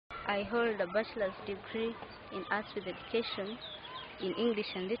I hold a bachelor's degree in arts with education in English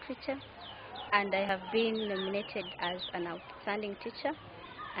and literature, and I have been nominated as an outstanding teacher,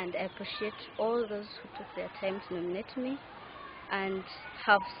 and I appreciate all those who took their time to nominate me and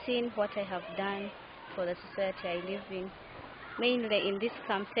have seen what I have done for the society I live in. Mainly in this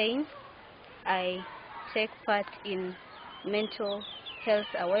campaign, I take part in mental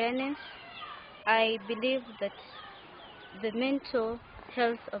health awareness. I believe that the mental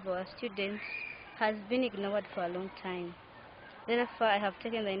health of our students has been ignored for a long time. Therefore, I have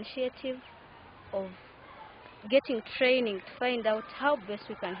taken the initiative of getting training to find out how best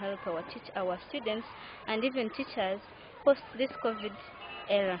we can help our students and even teachers post this COVID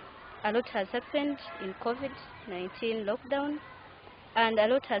era. A lot has happened in COVID-19 lockdown, and a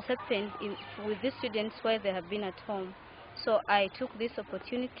lot has happened with the students while they have been at home. So I took this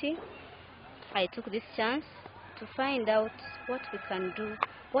opportunity, I took this chance to find out what we can do,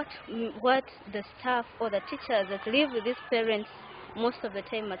 what the staff or the teachers that live with these parents most of the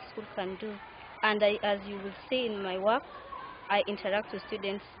time at school can do. And as you will see in my work, I interact with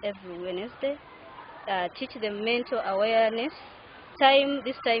students every Wednesday, teach them mental awareness.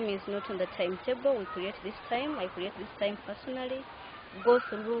 This time is not on the timetable. We create this time. I create this time personally, go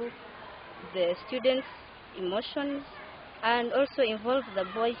through the students' emotions, and also involve the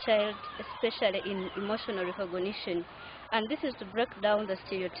boy child, especially in emotional recognition. And this is to break down the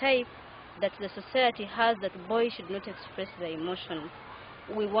stereotype that the society has that boys should not express their emotions.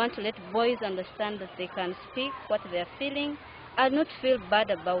 We want to let boys understand that they can speak what they are feeling and not feel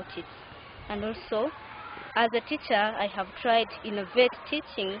bad about it. And also, as a teacher, I have tried to innovate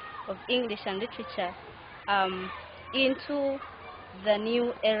teaching of English and literature into the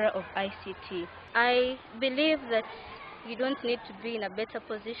new era of ICT. I believe that you don't need to be in a better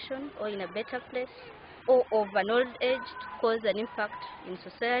position or in a better place or of an old age to cause an impact in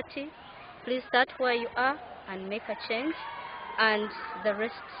society. Please start where you are and make a change, and the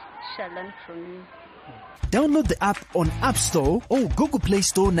rest shall learn from you. Download the app on App Store or Google Play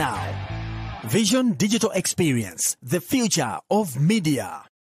Store now. Vision Digital Experience, the future of media.